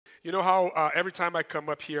You know how every time I come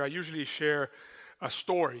up here, I usually share a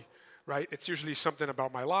story, right? It's usually something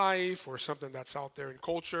about my life or something that's out there in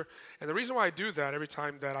culture. And the reason why I do that every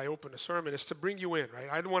time that I open a sermon is to bring you in,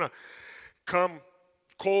 right? I don't want to come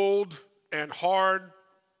cold and hard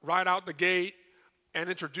right out the gate and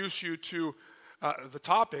introduce you to the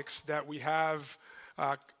topics that we have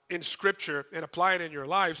in Scripture and apply it in your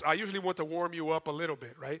lives. I usually want to warm you up a little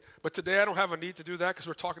bit, right? But today I don't have a need to do that because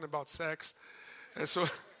we're talking about sex. And so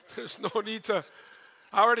there's no need to,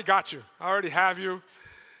 I already got you. I already have you.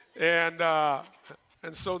 And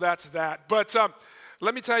so that's that. But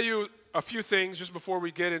let me tell you a few things just before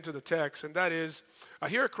we get into the text. And that is,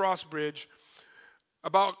 here at Crossbridge,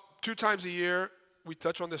 about 2 times a year, we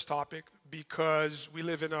touch on this topic because we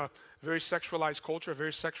live in a very sexualized culture, a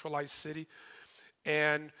very sexualized city.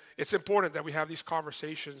 And it's important that we have these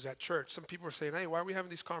conversations at church. Some people are saying, hey, why are we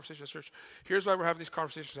having these conversations at church? Here's why we're having these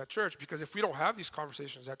conversations at church. Because if we don't have these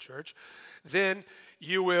conversations at church, then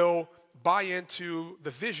you will buy into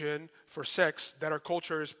the vision for sex that our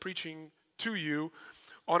culture is preaching to you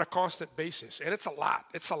on a constant basis. And it's a lot.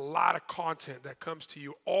 It's a lot of content that comes to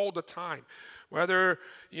you all the time. Whether,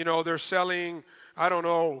 they're selling,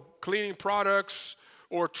 cleaning products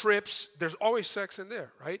or trips, there's always sex in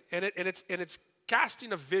there, right? And it's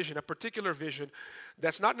casting a vision, a particular vision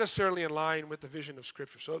that's not necessarily in line with the vision of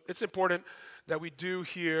Scripture. So it's important that we do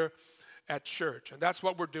here at church. And that's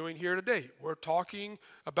what we're doing here today. We're talking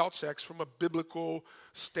about sex from a biblical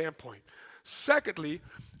standpoint. Secondly,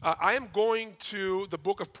 I am going to the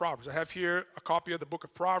book of Proverbs. I have here a copy of the book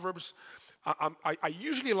of Proverbs. I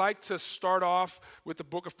usually like to start off with the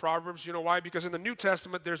book of Proverbs. You know why? Because in the New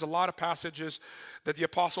Testament, there's a lot of passages that the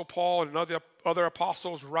Apostle Paul and other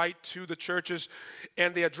apostles write to the churches,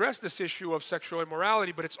 and they address this issue of sexual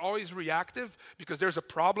immorality, but it's always reactive because there's a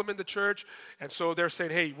problem in the church, and so they're saying,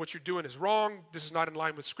 hey, what you're doing is wrong. This is not in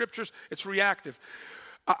line with Scriptures. It's reactive.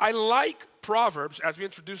 I like Proverbs as we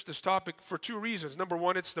introduce this topic for 2 reasons. Number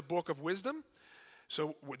one, it's the book of wisdom.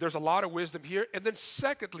 So there's a lot of wisdom here. And then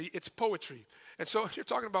secondly, it's poetry. And so if you're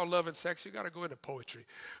talking about love and sex, you got to go into poetry.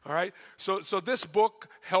 All right? So this book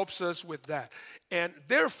helps us with that. And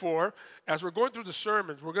therefore, as we're going through the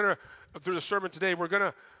sermons, through the sermon today, we're going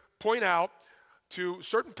to point out to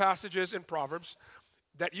certain passages in Proverbs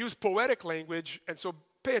that use poetic language. And so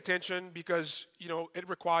pay attention because, it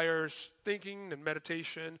requires thinking and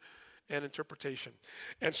meditation and interpretation.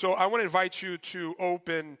 And so I want to invite you to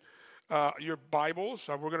open your Bibles.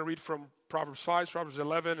 We're going to read from Proverbs 5, Proverbs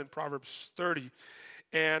 11, and Proverbs 30.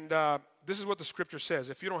 And this is what the Scripture says.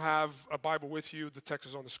 If you don't have a Bible with you, the text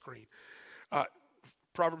is on the screen.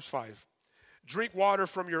 Proverbs 5. Drink water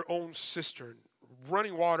from your own cistern,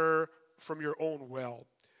 running water from your own well.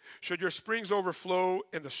 Should your springs overflow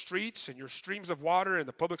in the streets and your streams of water in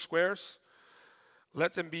the public squares,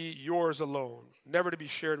 let them be yours alone, never to be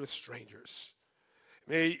shared with strangers.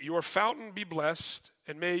 May your fountain be blessed,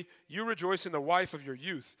 and may you rejoice in the wife of your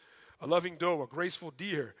youth, a loving doe, a graceful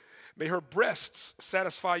deer. May her breasts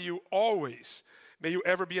satisfy you always. May you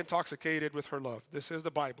ever be intoxicated with her love. This is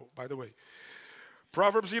the Bible, by the way.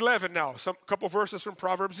 Proverbs 11 now, couple verses from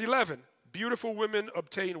Proverbs 11. Beautiful women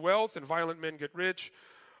obtain wealth, and violent men get rich.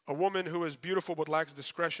 A woman who is beautiful but lacks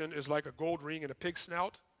discretion is like a gold ring in a pig's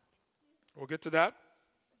snout. We'll get to that.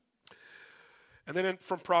 And then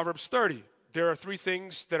from Proverbs 30. There are 3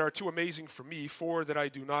 things that are too amazing for me, 4 that I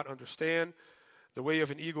do not understand. The way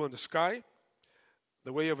of an eagle in the sky,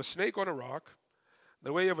 the way of a snake on a rock,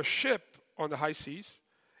 the way of a ship on the high seas,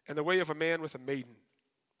 and the way of a man with a maiden.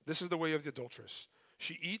 This is the way of the adulteress.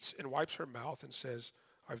 She eats and wipes her mouth and says,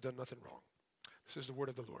 I've done nothing wrong. This is the word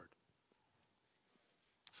of the Lord.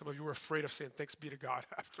 Some of you were afraid of saying thanks be to God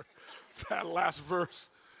after that last verse.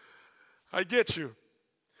 I get you.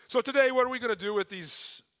 So today, what are we going to do with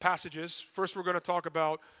these passages? First, we're going to talk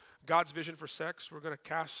about God's vision for sex. We're going to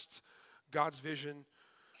cast God's vision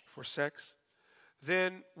for sex.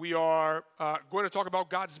 Then we are going to talk about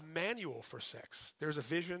God's manual for sex. There's a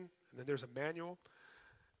vision, and then there's a manual.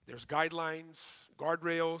 There's guidelines,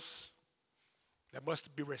 guardrails that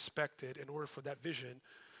must be respected in order for that vision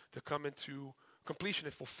to come into completion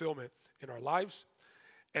and fulfillment in our lives.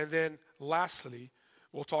 And then lastly,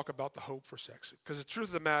 we'll talk about the hope for sex. Because the truth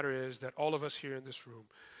of the matter is that all of us here in this room,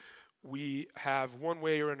 we have one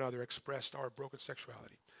way or another expressed our broken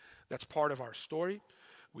sexuality. That's part of our story.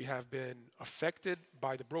 We have been affected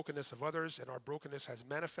by the brokenness of others, and our brokenness has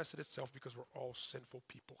manifested itself because we're all sinful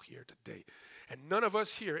people here today. And none of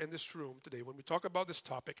us here in this room today, when we talk about this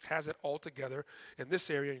topic, has it all together in this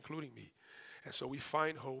area, including me. And so we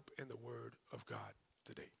find hope in the Word of God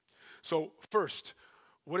today. So first,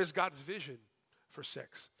 what is God's vision for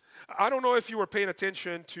sex? I don't know if you were paying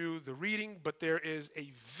attention to the reading, but there is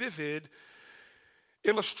a vivid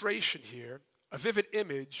illustration here, a vivid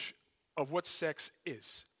image of what sex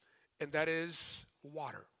is, and that is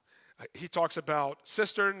water. He talks about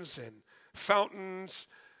cisterns and fountains.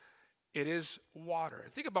 It is water.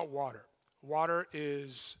 Think about water. Water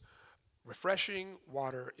is refreshing.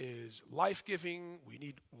 Water is life-giving. We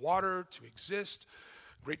need water to exist.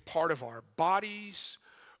 A great part of our bodies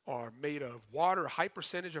are made of water. A high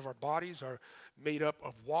percentage of our bodies are made up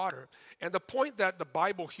of water. And the point that the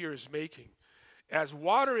Bible here is making, as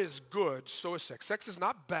water is good, so is sex. Sex is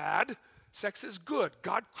not bad. Sex is good.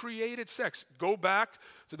 God created sex. Go back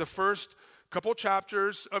to the first couple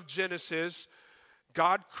chapters of Genesis.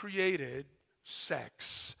 God created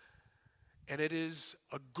sex. And it is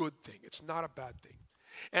a good thing. It's not a bad thing.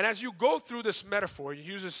 And as you go through this metaphor, he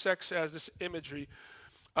uses sex as this imagery,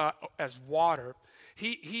 as water.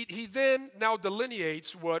 He then now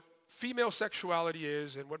delineates what female sexuality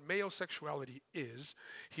is and what male sexuality is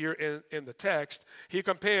here in the text. He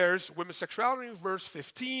compares women's sexuality in verse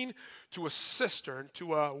 15 to a cistern,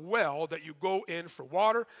 to a well that you go in for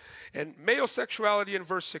water, and male sexuality in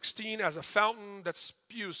verse 16 as a fountain that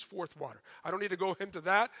spews forth water. I don't need to go into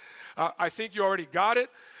that. I think you already got it.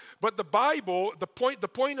 But the Bible, the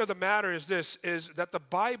point of the matter is this, is that the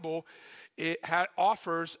Bible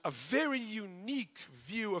offers a very unique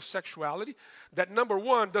view of sexuality that, number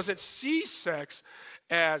one, doesn't see sex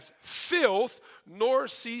as filth, nor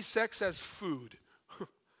see sex as food. What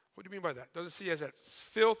do you mean by that? Doesn't see it as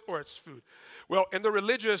filth or as food. Well, in the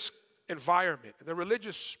religious environment, in the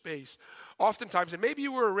religious space, oftentimes, and maybe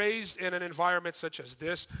you were raised in an environment such as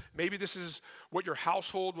this, maybe this is what your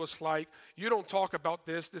household was like. You don't talk about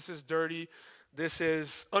this. This is dirty. This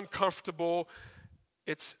is uncomfortable.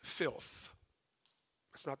 It's filth.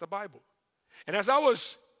 It's not the Bible. And as I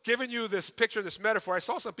was giving you this picture, this metaphor, I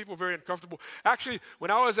saw some people very uncomfortable. Actually, when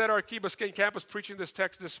I was at our Key Biscayne campus preaching this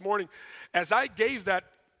text this morning, as I gave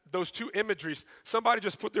those two imageries, somebody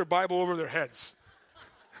just put their Bible over their heads.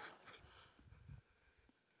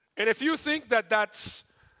 And if you think that that's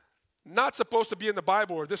not supposed to be in the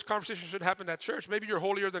Bible, or this conversation should happen at church, maybe you're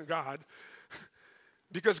holier than God,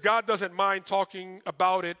 because God doesn't mind talking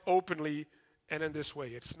about it openly and in this way.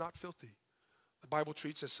 It's not filthy. The Bible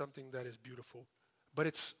treats it as something that is beautiful. But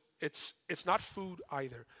it's not food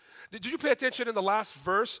either. Did you pay attention in the last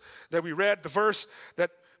verse that we read, the verse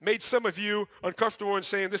that made some of you uncomfortable in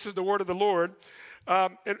saying this is the word of the Lord?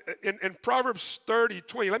 In Proverbs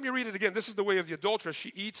 30:20, let me read it again. This is the way of the adulteress.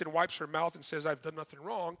 She eats and wipes her mouth and says, I've done nothing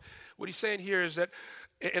wrong. What he's saying here is that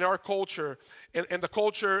in our culture, and the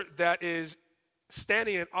culture that is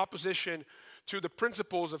standing in opposition to the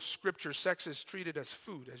principles of Scripture, sex is treated as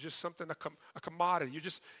food, as just something, a commodity. You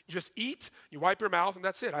just eat, you wipe your mouth, and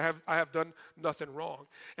that's it. I have done nothing wrong.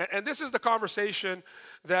 And this is the conversation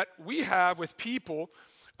that we have with people.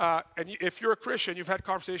 And if you're a Christian, you've had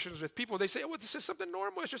conversations with people, they say, well, this is something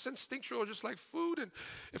normal. It's just instinctual, just like food. And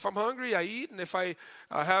if I'm hungry, I eat. And if I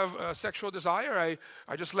have a sexual desire,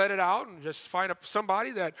 I just let it out and just find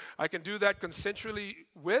somebody that I can do that consensually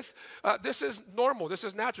with. This is normal. This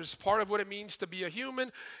is natural. It's part of what it means to be a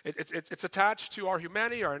human. It's attached to our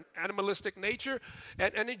humanity, our animalistic nature.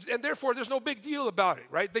 And therefore, there's no big deal about it,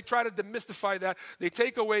 right? They try to demystify that. They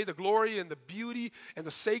take away the glory and the beauty and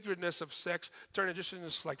the sacredness of sex, turn it just into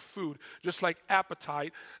like food, just like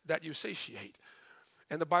appetite that you satiate.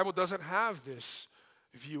 And the Bible doesn't have this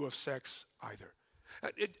view of sex either.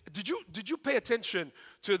 Did you pay attention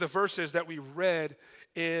to the verses that we read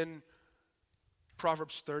in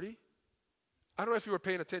Proverbs 30? I don't know if you were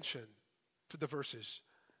paying attention to the verses.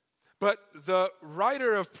 But the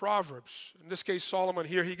writer of Proverbs, in this case Solomon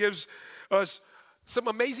here, he gives us some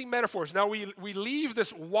amazing metaphors. Now we leave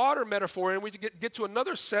this water metaphor and we get to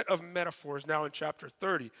another set of metaphors now in chapter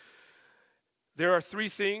 30. There are 3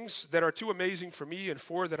 things that are too amazing for me and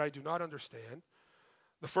 4 that I do not understand.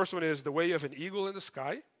 The first one is the way of an eagle in the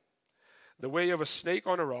sky, the way of a snake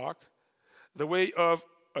on a rock, the way of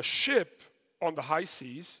a ship on the high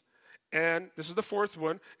seas, and this is the 4th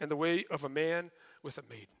one, and the way of a man with a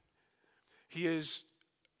maiden. He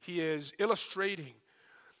is illustrating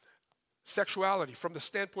sexuality from the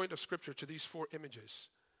standpoint of Scripture to these 4 images.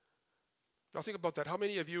 Now think about that. How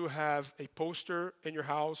many of you have a poster in your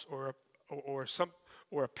house or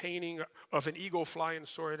a painting of an eagle flying,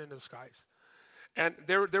 soaring in the skies? And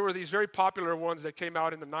there were these very popular ones that came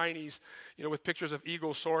out in the 90s, with pictures of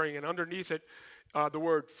eagles soaring, and underneath it, the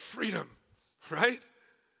word freedom, right?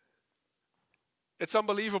 It's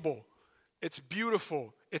unbelievable. It's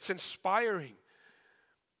beautiful. It's inspiring.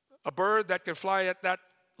 A bird that can fly at that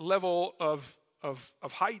level of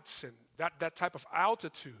heights and that type of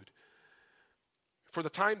altitude, for the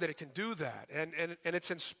time that it can do that. And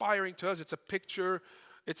it's inspiring to us. It's a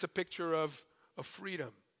picture of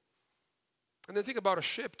freedom. And then think about a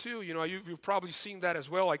ship too. You know, you've probably seen that as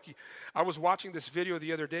well. Like, I was watching this video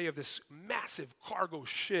the other day of this massive cargo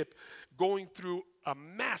ship going through a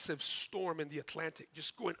massive storm in the Atlantic,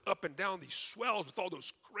 just going up and down these swells with all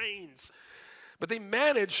those cranes. But they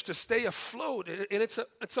managed to stay afloat, and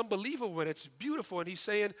it's unbelievable, and it's beautiful. And he's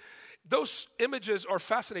saying those images are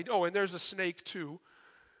fascinating. Oh, and there's a snake too,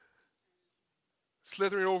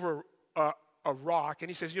 slithering over a rock. And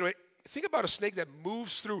he says, you know, think about a snake that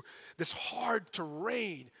moves through this hard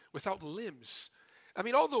terrain without limbs. I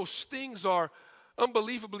mean, all those things are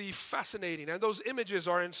unbelievably fascinating, and those images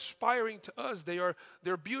are inspiring to us.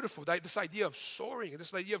 They're beautiful. This idea of soaring,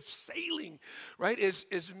 this idea of sailing, right, is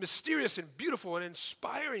mysterious and beautiful and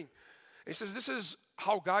inspiring. And he says this is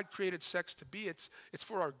how God created sex to be. It's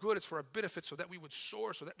for our good. It's for our benefit, so that we would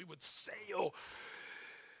soar, so that we would sail,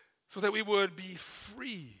 so that we would be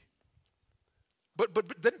free.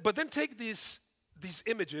 But then take these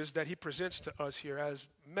images that he presents to us here as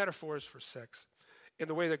metaphors for sex in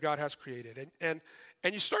the way that God has created. And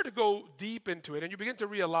you start to go deep into it, and you begin to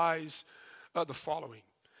realize the following.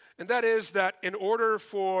 And that is that in order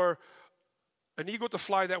for an eagle to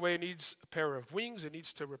fly that way, it needs a pair of wings. It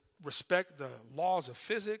needs to respect the laws of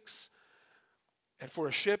physics. And for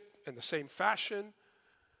a ship, in the same fashion,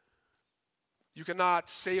 you cannot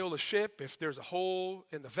sail a ship if there's a hole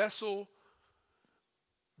in the vessel,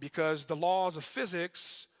 because the laws of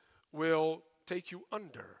physics will take you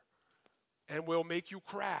under and will make you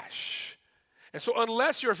crash. And so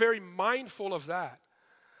unless you're very mindful of that,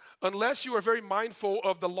 unless you are very mindful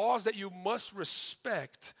of the laws that you must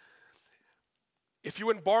respect, if you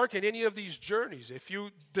embark in any of these journeys, if you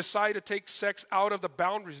decide to take sex out of the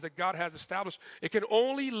boundaries that God has established, it can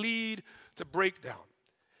only lead to breakdown.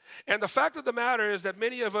 And the fact of the matter is that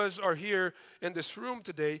many of us are here in this room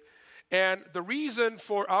today, and the reason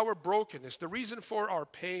for our brokenness, the reason for our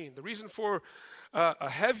pain, the reason for a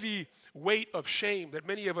heavy weight of shame that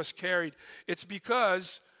many of us carried, it's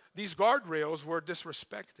because these guardrails were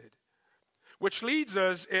disrespected. Which leads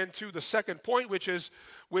us into the second point, which is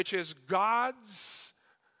God's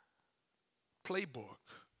playbook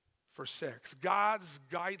for sex, God's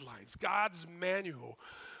guidelines, God's manual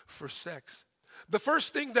for sex. The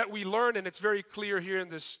first thing that we learn, and it's very clear here in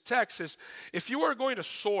this text, is if you are going to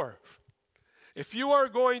soar, if you are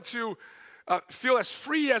going to feel as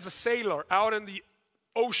free as a sailor out in the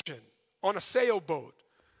ocean on a sailboat,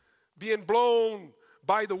 being blown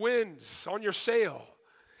by the winds on your sail,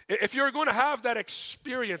 if you're going to have that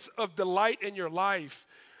experience of delight in your life,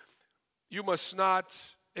 you must not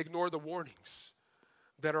ignore the warnings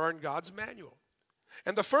that are in God's manual.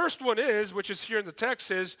 And the first one is, which is here in the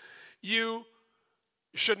text, is you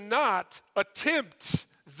should not attempt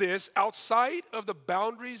this outside of the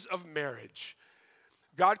boundaries of marriage.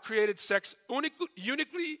 God created sex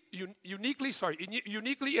uniquely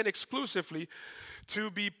and exclusively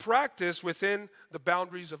to be practiced within the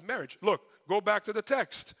boundaries of marriage. Look, go back to the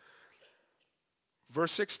text.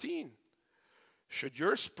 Verse 16. Should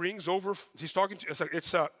your springs over... He's talking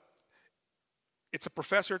to... It's a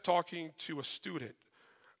professor talking to a student.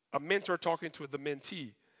 A mentor talking to the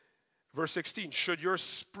mentee. Verse 16. Should your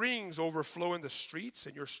springs overflow in the streets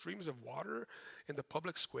and your streams of water in the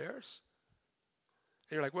public squares?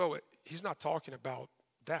 And you're like, well, he's not talking about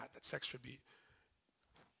that sex should be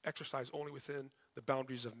exercised only within the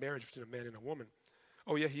boundaries of marriage between a man and a woman.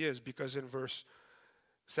 Oh, yeah, he is, because in verse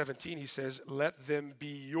 17 he says, let them be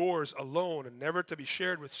yours alone and never to be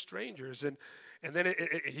shared with strangers. And then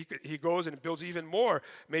he goes and builds even more.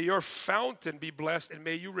 May your fountain be blessed, and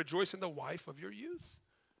may you rejoice in the wife of your youth.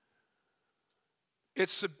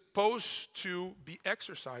 It's supposed to be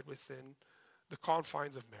exercised within the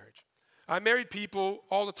confines of marriage. I marry people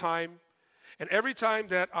all the time, and every time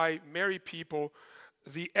that I marry people,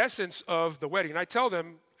 the essence of the wedding, and I tell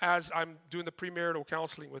them as I'm doing the premarital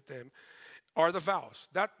counseling with them, are the vows.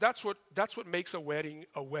 That's what makes a wedding,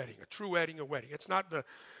 a true wedding, a wedding. It's not the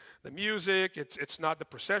music, it's not the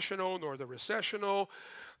processional nor the recessional,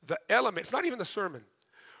 the element, it's not even the sermon.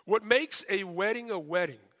 What makes a wedding,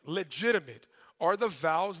 legitimate, are the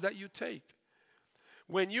vows that you take.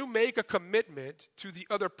 When you make a commitment to the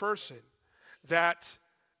other person that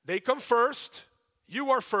they come first,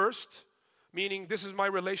 you are first, meaning this is my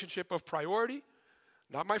relationship of priority,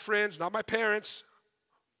 not my friends, not my parents.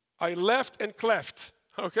 I left and cleft,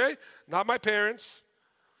 okay? Not my parents,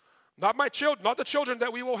 not my children, not the children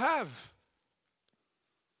that we will have,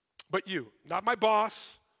 but you. Not my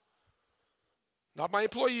boss, not my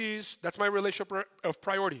employees. That's my relationship of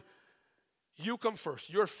priority. You come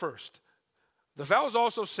first. You're first. The vows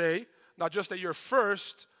also say, not just that you're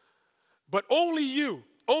first, but only you.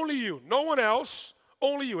 Only you. No one else.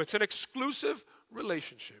 Only you. It's an exclusive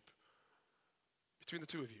relationship between the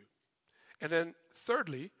two of you. And then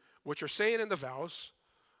thirdly, what you're saying in the vows,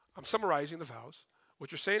 I'm summarizing the vows.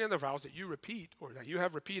 What you're saying in the vows that you repeat or that you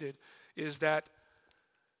have repeated is that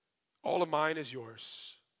all of mine is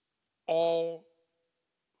yours. All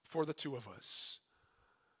for the two of us.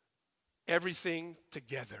 Everything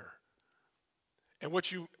together. And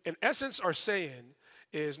what you, in essence, are saying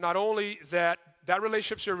is not only that that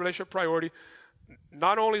relationship's your relationship priority,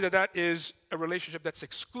 not only that that is a relationship that's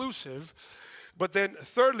exclusive, but then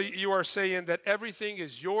thirdly, you are saying that everything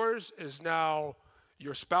is yours is now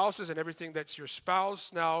your spouse's, and everything that's your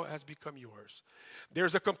spouse now has become yours.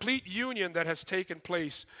 There's a complete union that has taken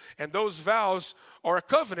place, and those vows are a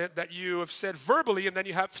covenant that you have said verbally, and then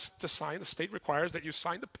you have to sign. The state requires that you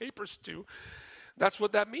sign the papers too. That's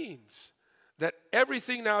what that means. That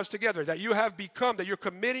everything now is together, that you have become, that you're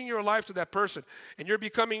committing your life to that person, and you're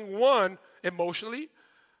becoming one emotionally.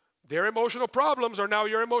 Their emotional problems are now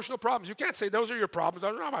your emotional problems. You can't say those are your problems.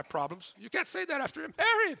 Those are not my problems. You can't say that after you're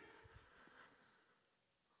married.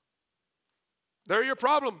 They're your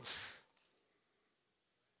problems.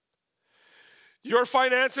 Your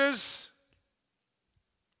finances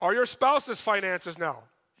are your spouse's finances now.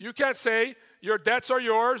 You can't say your debts are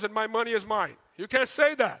yours and my money is mine. You can't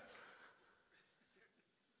say that.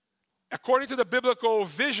 According to the biblical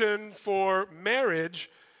vision for marriage,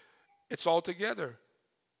 it's all together.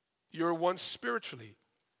 You're one spiritually.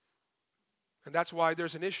 And that's why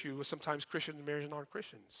there's an issue with sometimes Christian marriage and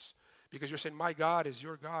non-Christians. Because you're saying, my God is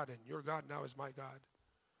your God, and your God now is my God.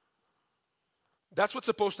 That's what's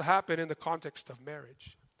supposed to happen in the context of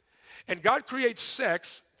marriage. And God creates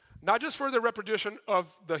sex, not just for the reproduction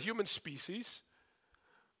of the human species,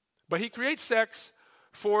 but He creates sex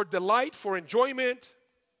for delight, for enjoyment.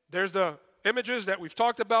 There's the images that we've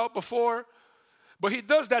talked about before. But He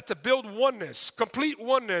does that to build oneness, complete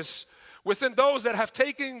oneness within those that have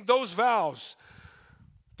taken those vows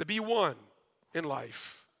to be one in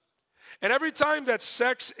life. And every time that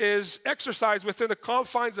sex is exercised within the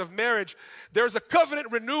confines of marriage, there's a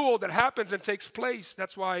covenant renewal that happens and takes place.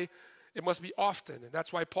 That's why it must be often. And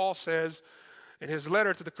that's why Paul says in his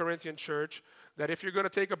letter to the Corinthian church that if you're going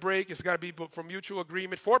to take a break, it's got to be for mutual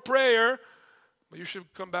agreement, for prayer, but you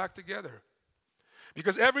should come back together.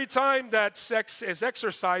 Because every time that sex is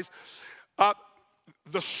exercised,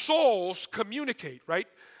 the souls communicate, right?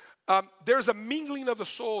 There's a mingling of the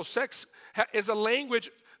souls. Sex is a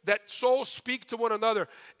language that souls speak to one another.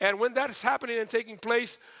 And when that is happening and taking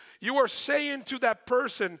place, you are saying to that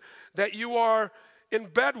person that you are in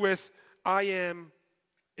bed with, I am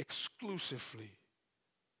exclusively,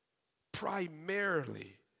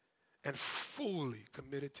 primarily, and fully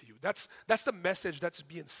committed to you. That's the message that's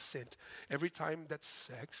being sent every time that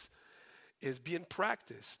sex is being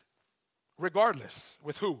practiced, regardless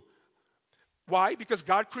with who. Why? Because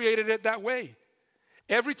God created it that way.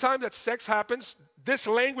 Every time that sex happens, this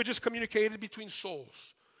language is communicated between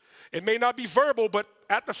souls. It may not be verbal, but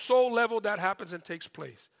at the soul level that happens and takes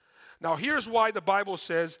place. Now here's why the Bible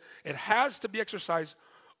says it has to be exercised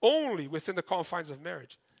only within the confines of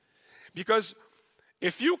marriage. Because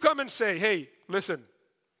if you come and say, hey, listen,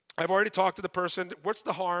 I've already talked to the person, what's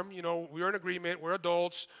the harm? You know, we're in agreement, we're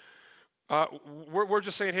adults. We're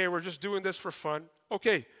just saying, hey, we're just doing this for fun.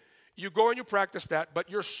 Okay, you go and you practice that, but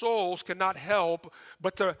your souls cannot help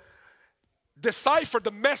but to decipher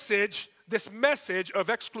the message, this message of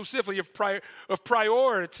exclusivity, of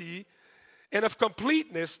priority, and of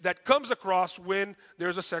completeness that comes across when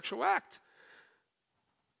there's a sexual act.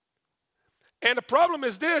 And the problem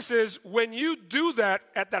is this, is when you do that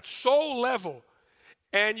at that soul level,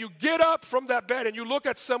 and you get up from that bed and you look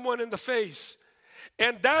at someone in the face,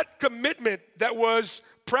 and that commitment that was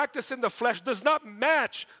practiced in the flesh does not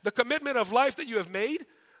match the commitment of life that you have made,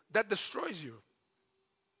 that destroys you.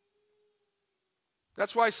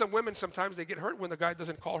 That's why some women, sometimes they get hurt when the guy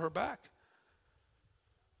doesn't call her back.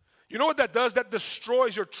 You know what that does? That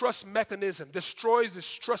destroys your trust mechanism, destroys this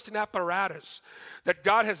trusting apparatus that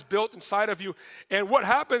God has built inside of you. And what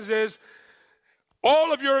happens is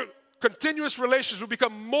all of your continuous relations will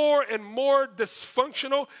become more and more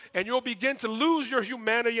dysfunctional, and you'll begin to lose your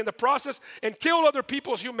humanity in the process and kill other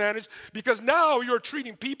people's humanities, because now you're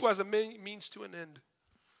treating people as a means to an end.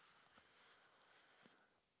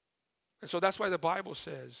 And so that's why the Bible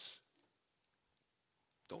says,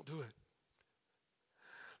 don't do it.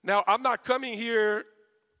 Now, I'm not coming here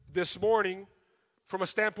this morning from a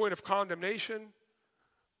standpoint of condemnation.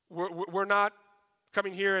 We're not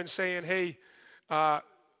coming here and saying, hey,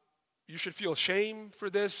 you should feel shame for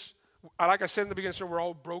this. Like I said in the beginning, we're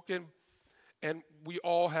all broken, and we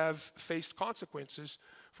all have faced consequences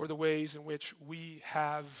for the ways in which we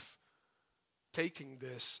have taken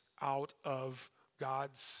this out of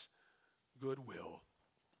God's goodwill.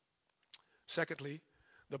 Secondly,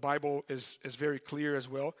 the Bible is very clear as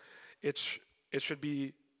well. It should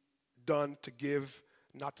be done to give,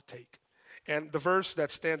 not to take. And the verse that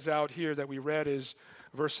stands out here that we read is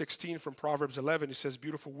verse 16 from Proverbs 11. It says,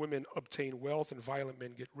 beautiful women obtain wealth and violent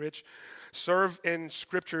men get rich. Sex in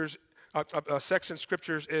scriptures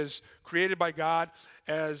is created by God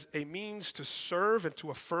as a means to serve and to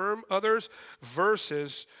affirm others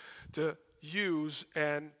versus to use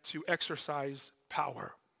and to exercise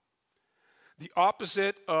power. The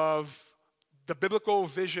opposite of the biblical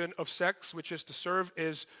vision of sex, which is to serve,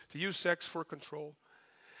 is to use sex for control.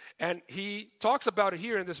 And he talks about it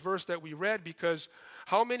here in this verse that we read, because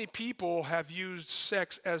how many people have used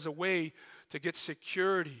sex as a way to get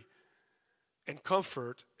security and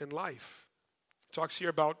comfort in life? He talks here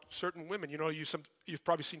about certain women. You've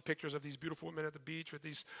probably seen pictures of these beautiful women at the beach with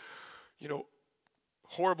these,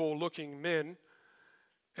 horrible looking men.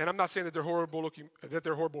 And I'm not saying that they're horrible looking, that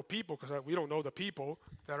they're horrible people, because we don't know the people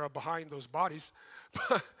that are behind those bodies.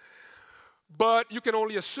 But you can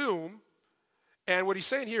only assume. And what he's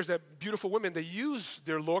saying here is that beautiful women, they use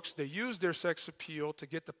their looks, they use their sex appeal to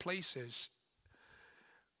get the places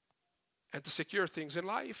and to secure things in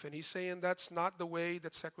life. And he's saying that's not the way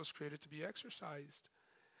that sex was created to be exercised.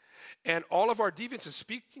 And all of our deviances,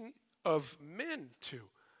 speaking of men too,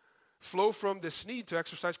 flow from this need to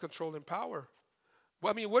exercise control and power.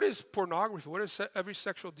 Well, what is pornography? What is every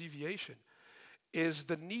sexual deviation? Is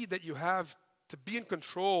the need that you have to be in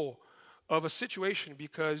control of a situation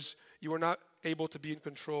because you were not able to be in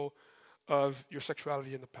control of your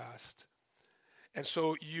sexuality in the past. And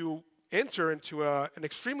so you enter into an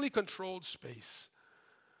extremely controlled space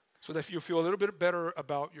so that you feel a little bit better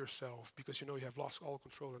about yourself because you have lost all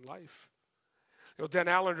control in life. Dan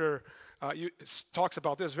Allender talks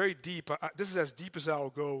about this very deep. This is as deep as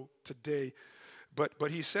I'll go today.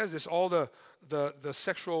 But he says this, all the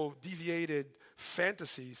sexual deviated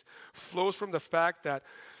fantasies flows from the fact that,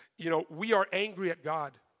 we are angry at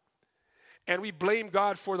God. And we blame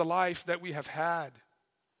God for the life that we have had.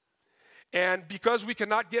 And because we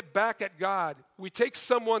cannot get back at God, we take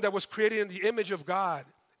someone that was created in the image of God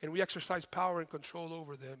and we exercise power and control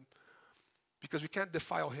over them. Because we can't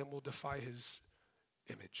defile him, we'll defy his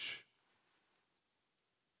image.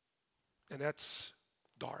 And that's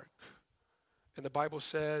dark. And the Bible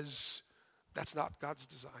says that's not God's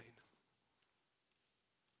design.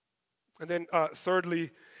 And then thirdly,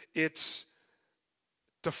 it's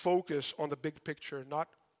to focus on the big picture, not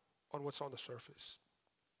on what's on the surface.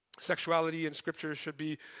 Sexuality in Scripture should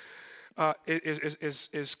be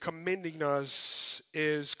is commending us,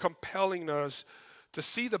 is compelling us to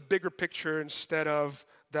see the bigger picture instead of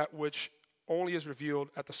that which only is revealed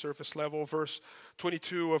at the surface level. Verse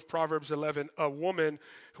 22 of Proverbs 11, a woman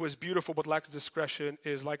who is beautiful but lacks discretion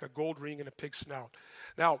is like a gold ring in a pig's snout.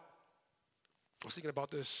 Now, I was thinking about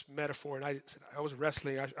this metaphor, and I was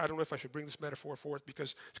wrestling. I don't know if I should bring this metaphor forth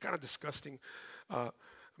because it's kind of disgusting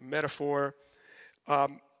metaphor.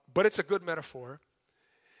 But it's a good metaphor.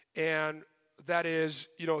 And that is,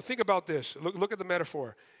 think about this. Look at the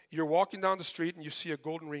metaphor. You're walking down the street and you see a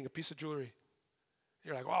golden ring, a piece of jewelry.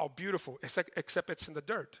 You're like, wow, beautiful, except it's in the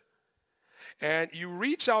dirt. And you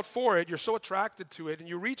reach out for it. You're so attracted to it, and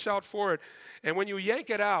you reach out for it. And when you yank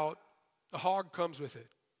it out, the hog comes with it,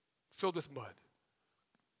 filled with mud.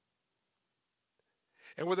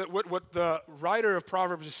 And what the writer of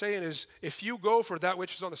Proverbs is saying is, if you go for that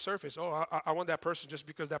which is on the surface, I want that person just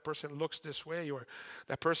because that person looks this way, or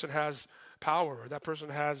that person has power, or that person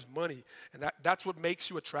has money, and that's what makes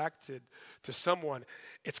you attracted to someone.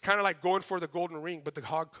 It's kind of like going for the golden ring, but the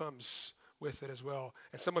hog comes with it as well.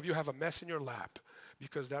 And some of you have a mess in your lap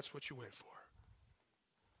because that's what you went for.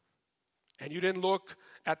 And you didn't look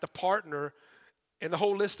at the partner in the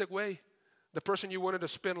holistic way. The person you wanted to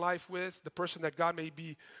spend life with, the person that God may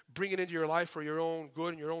be bringing into your life for your own good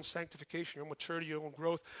and your own sanctification, your own maturity, your own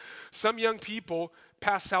growth. Some young people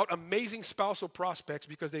pass out amazing spousal prospects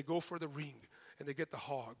because they go for the ring and they get the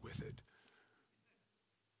hog with it.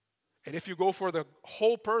 And if you go for the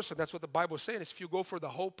whole person, that's what the Bible is saying, is if you go for the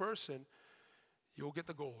whole person, you'll get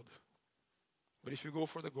the gold. But if you go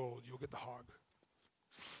for the gold, you'll get the hog.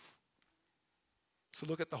 So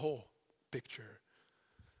look at the whole picture.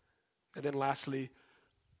 And then lastly,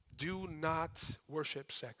 do not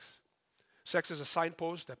worship sex. Sex is a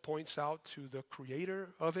signpost that points out to the creator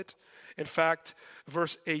of it. In fact,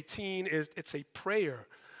 verse 18 it's a prayer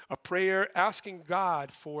asking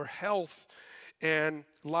God for health and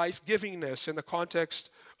life-givingness in the context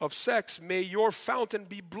of sex. May your fountain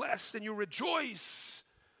be blessed and you rejoice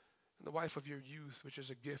in the wife of your youth, which is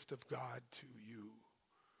a gift of God to you.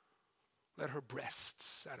 Let her breasts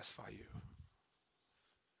satisfy you.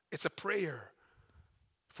 It's a prayer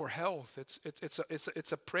for health.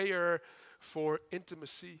 It's a prayer for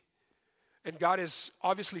intimacy. And God is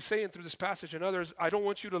obviously saying through this passage and others, I don't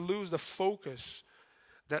want you to lose the focus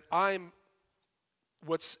that I'm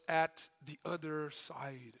what's at the other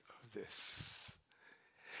side of this.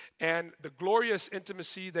 And the glorious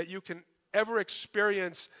intimacy that you can ever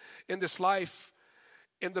experience in this life,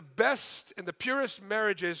 in the best and the purest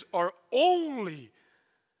marriages, are only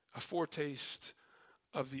a foretaste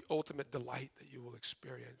of the ultimate delight that you will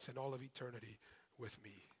experience in all of eternity with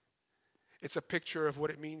me. It's a picture of what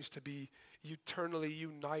it means to be eternally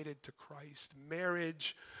united to Christ.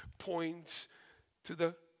 Marriage points to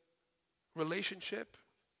the relationship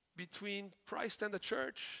between Christ and the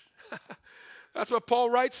church. That's what Paul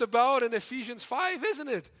writes about in Ephesians 5, isn't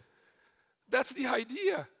it? That's the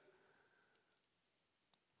idea.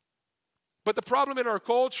 But the problem in our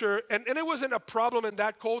culture, and it wasn't a problem in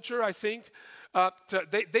that culture, I think,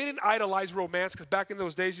 they didn't idolize romance, because back in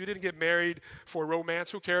those days you didn't get married for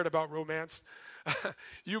romance. Who cared about romance?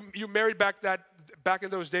 You married back in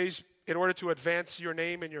those days in order to advance your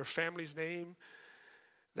name and your family's name.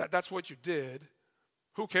 That's what you did.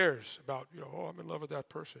 Who cares about, I'm in love with that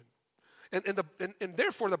person. And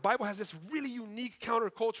therefore the Bible has this really unique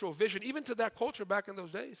countercultural vision, even to that culture back in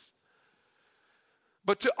those days.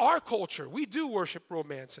 But to our culture, we do worship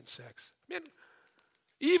romance and sex. I mean,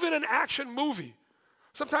 even an action movie.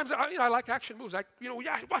 Sometimes I like action movies.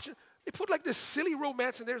 Watching, they put like this silly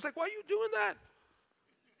romance in there. It's like, why are you doing that?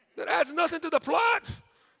 That adds nothing to the plot.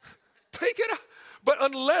 Take it out. But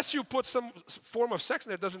unless you put some form of sex in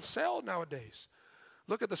there, it doesn't sell nowadays.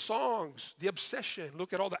 Look at the songs, the obsession.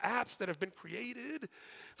 Look at all the apps that have been created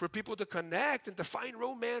for people to connect and to find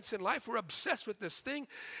romance in life. We're obsessed with this thing.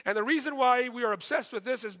 And the reason why we are obsessed with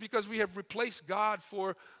this is because we have replaced God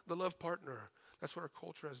for the love partner. That's what our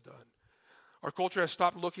culture has done. Our culture has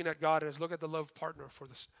stopped looking at God and has looked at the love partner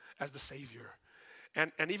as the Savior.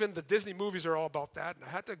 And even the Disney movies are all about that. And I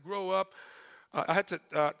had to grow up. I had to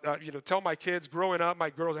tell my kids growing up, my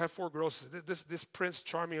girls, I have 4 girls, this Prince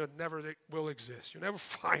Charming never will exist. You'll never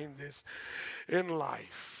find this in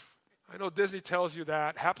life. I know Disney tells you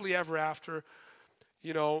that, happily ever after.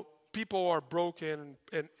 People are broken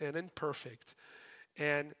and imperfect.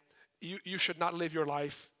 And you should not live your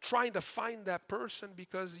life trying to find that person,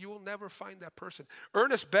 because you will never find that person.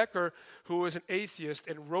 Ernest Becker, who is an atheist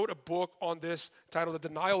and wrote a book on this titled The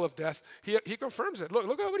Denial of Death, he confirms it.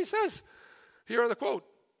 Look at what he says. Here are the quote.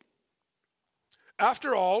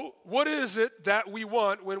 After all, what is it that we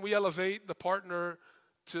want when we elevate the partner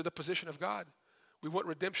to the position of God? We want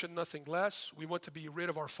redemption, nothing less. We want to be rid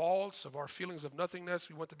of our faults, of our feelings of nothingness.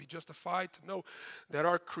 We want to be justified, to know that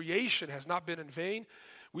our creation has not been in vain.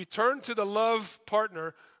 We turn to the love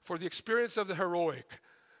partner for the experience of the heroic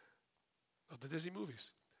of the Disney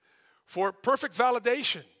movies. For perfect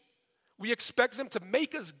validation, we expect them to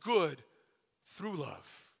make us good through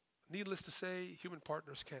love. Needless to say, human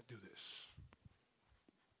partners can't do this.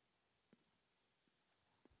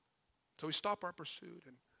 So we stop our pursuit.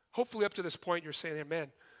 And hopefully up to this point you're saying,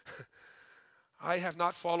 amen, I have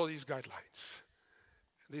not followed these guidelines.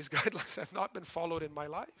 These guidelines have not been followed in my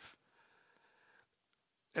life.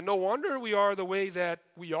 And no wonder we are the way that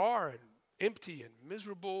we are, and empty and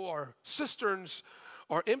miserable. Our cisterns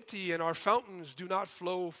are empty and our fountains do not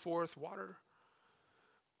flow forth water.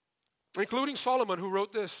 Including Solomon, who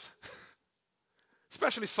wrote this.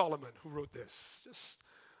 Especially Solomon, who wrote this. Just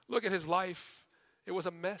look at his life. It was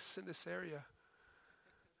a mess in this area.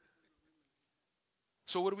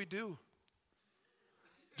 So what do?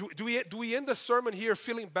 Do we end the sermon here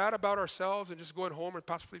feeling bad about ourselves and just going home and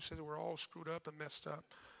Pastor Felipe says we're all screwed up and messed up?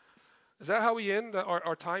 Is that how we end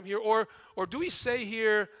our time here? Or do we say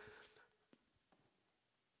here,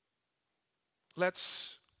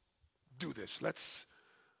 let's do this. Let's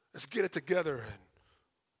get it together and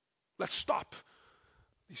let's stop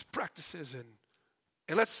these practices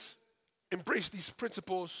and let's embrace these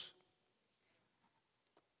principles.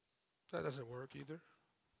 That doesn't work either.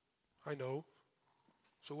 I know.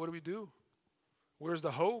 So what do? Where's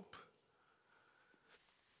the hope?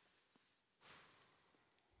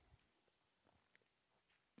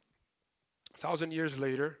 A 1,000 years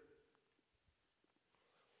later,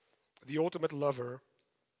 the ultimate lover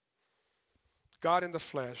God in the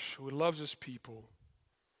flesh, who loves his people,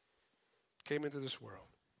 came into this world.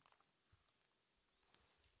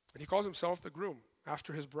 And he calls himself the groom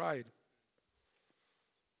after his bride.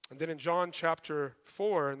 And then in John chapter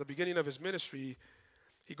 4, in the beginning of his ministry,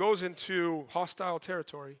 he goes into hostile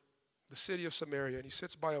territory, the city of Samaria, and he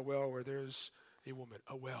sits by a well where there's a woman,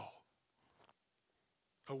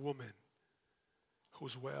 a woman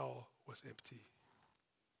whose well was empty.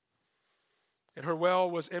 And her well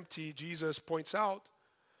was empty, Jesus points out,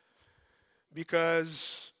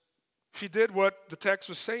 because she did what the text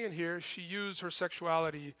was saying here. She used her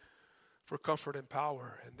sexuality for comfort and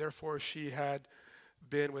power. And therefore she had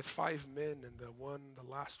been with 5 men, and the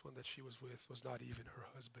last one that she was with was not even her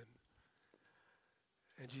husband.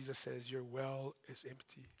 And Jesus says, your well is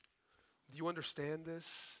empty. Do you understand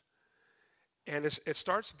this? And it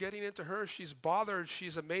starts getting into her. She's bothered.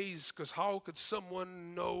 She's amazed, because how could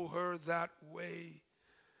someone know her that way?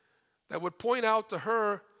 That would point out to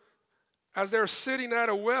her, as they're sitting at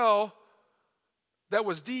a well that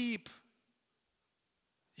was deep,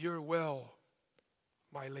 your well,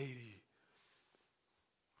 my lady,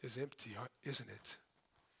 is empty, isn't it?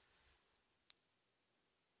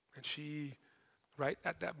 And she, right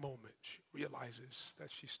at that moment, she realizes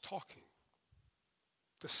that she's talking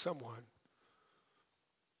to someone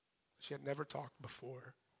she had never talked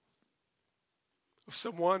before, of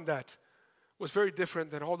someone that was very different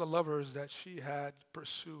than all the lovers that she had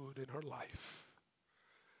pursued in her life.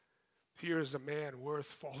 Here is a man worth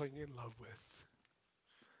falling in love with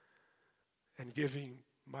and giving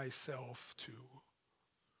myself to.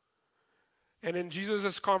 And in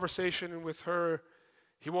Jesus' conversation with her,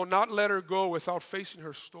 he will not let her go without facing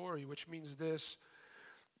her story, which means this,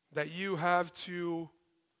 that you have to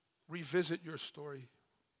revisit your story.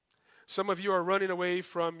 Some of you are running away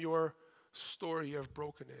from your story of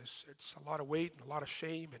brokenness. It's a lot of weight and a lot of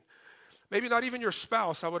shame. And maybe not even your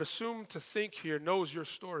spouse, I would assume to think here, knows your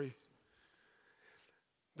story.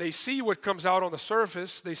 They see what comes out on the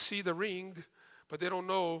surface. They see the ring, but they don't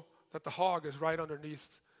know that the hog is right underneath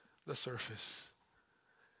the surface.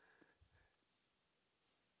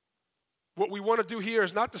 What we want to do here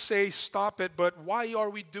is not to say stop it, but why are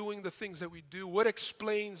we doing the things that we do? What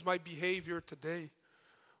explains my behavior today?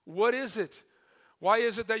 What is it? Why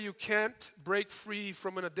is it that you can't break free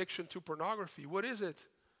from an addiction to pornography? What is it?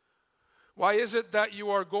 Why is it that you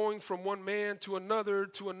are going from one man to another,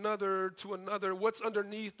 to another, to another? What's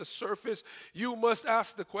underneath the surface? You must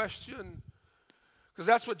ask the question. Because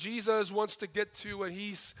that's what Jesus wants to get to, and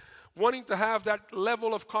he's wanting to have that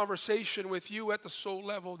level of conversation with you at the soul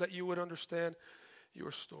level, that you would understand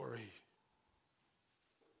your story.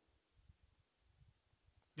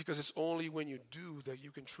 Because it's only when you do that you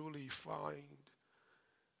can truly find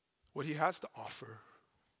what he has to offer.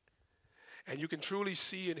 And you can truly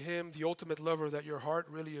see in him the ultimate lover that your heart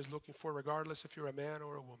really is looking for, regardless if you're a man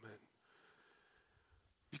or a woman.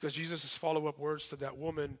 Because Jesus' follow-up words to that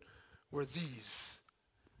woman were these: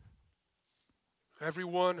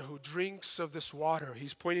 everyone who drinks of this water,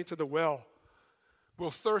 he's pointing to the well, will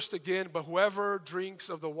thirst again, but whoever drinks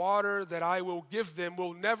of the water that I will give them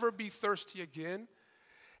will never be thirsty again.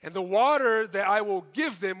 And the water that I will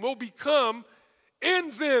give them will become in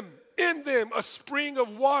them, a spring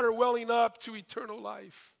of water welling up to eternal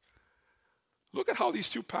life. Look at how these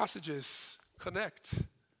two passages connect.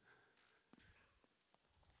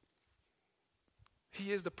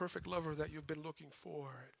 He is the perfect lover that you've been looking for.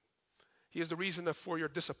 He is the reason for your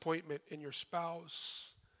disappointment in your spouse.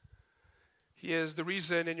 He is the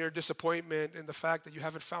reason in your disappointment in the fact that you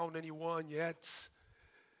haven't found anyone yet.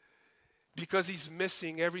 Because he's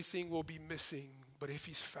missing, everything will be missing. But if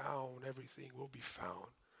he's found, everything will be found.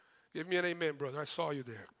 Give me an amen, brother. I saw you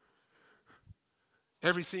there.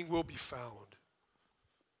 Everything will be found.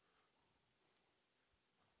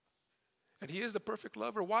 And he is the perfect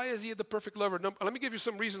lover. Why is he the perfect lover? Let me give you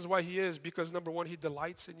some reasons why he is. Because number one, he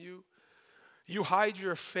delights in you. You hide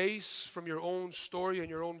your face from your own story and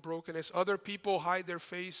your own brokenness. Other people hide their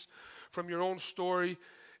face from your own story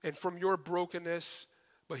and from your brokenness,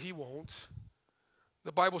 but he won't.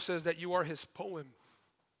 The Bible says that you are his poem.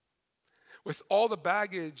 With all the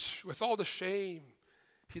baggage, with all the shame,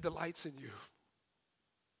 he delights in you.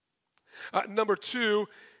 Number two,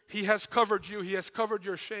 he has covered you. He has covered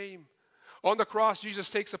your shame. On the cross, Jesus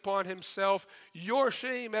takes upon himself your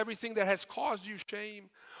shame, everything that has caused you shame,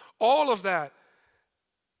 all of that.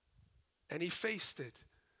 And he faced it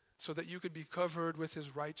so that you could be covered with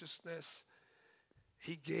his righteousness.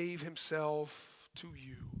 He gave himself to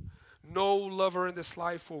you. No lover in this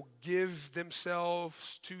life will give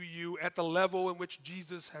themselves to you at the level in which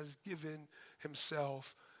Jesus has given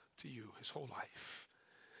himself to you, his whole life.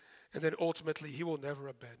 And then ultimately, he will never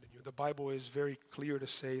abandon you. The Bible is very clear to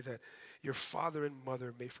say that your father and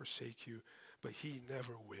mother may forsake you, but he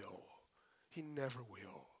never will. He never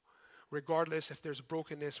will. Regardless if there's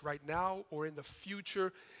brokenness right now or in the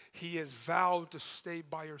future, he has vowed to stay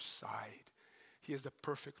by your side. He is the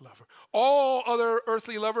perfect lover. All other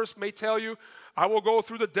earthly lovers may tell you, I will go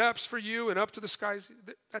through the depths for you and up to the skies.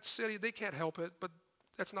 That's silly. They can't help it, but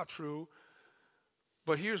that's not true.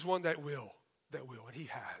 But here's one that will, and he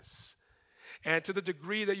has. And to the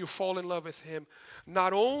degree that you fall in love with him,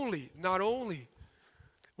 not only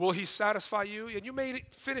will he satisfy you, and you may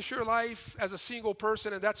finish your life as a single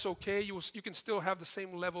person, and that's okay. You can still have the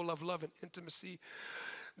same level of love and intimacy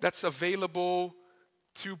that's available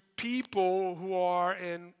to people who are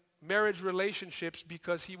in marriage relationships,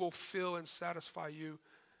 because he will fill and satisfy you.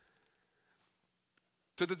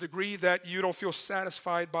 To the degree that you don't feel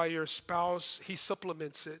satisfied by your spouse, he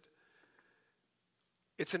supplements it.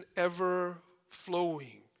 It's an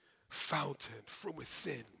ever-flowing fountain from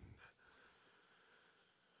within.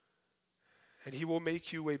 And he will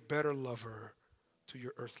make you a better lover to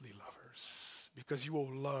your earthly lovers, because you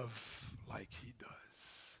will love like he does.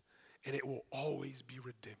 And it will always be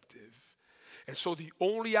redemptive. And so the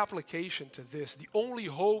only application to this, the only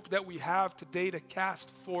hope that we have today to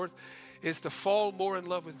cast forth, is to fall more in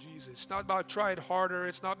love with Jesus. It's not about trying harder.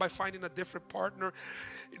 It's not by finding a different partner.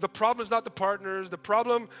 The problem is not the partners. The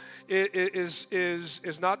problem is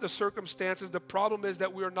not the circumstances. The problem is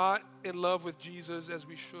that we are not in love with Jesus as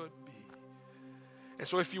we should be. And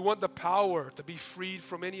so if you want the power to be freed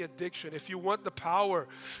from any addiction, if you want the power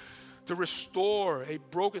to restore a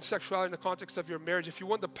broken sexuality in the context of your marriage, if you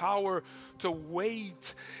want the power to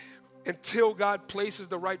wait until God places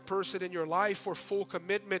the right person in your life for full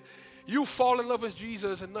commitment, you fall in love with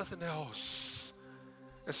Jesus and nothing else.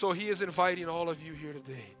 And so he is inviting all of you here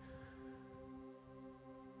today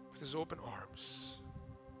with his open arms.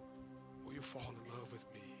 Will you fall in love with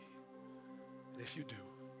me? And if you do,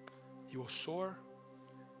 you will soar,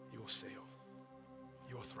 you will sail,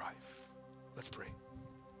 you will thrive. Let's pray.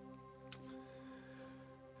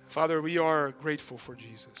 Father, we are grateful for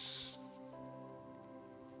Jesus.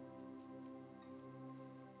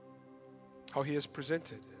 How he is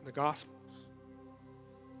presented in the Gospels.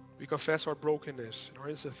 We confess our brokenness and our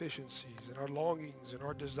insufficiencies and our longings and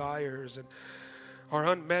our desires and our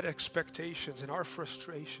unmet expectations and our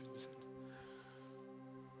frustrations.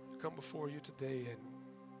 We come before you today and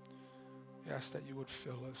we ask that you would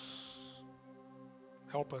fill us.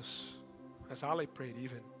 Help us, as Ali prayed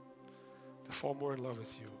even, to fall more in love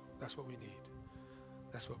with you. That's what we need.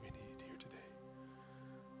 That's what we need here today.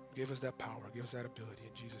 Give us that power. Give us that ability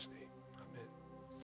in Jesus' name.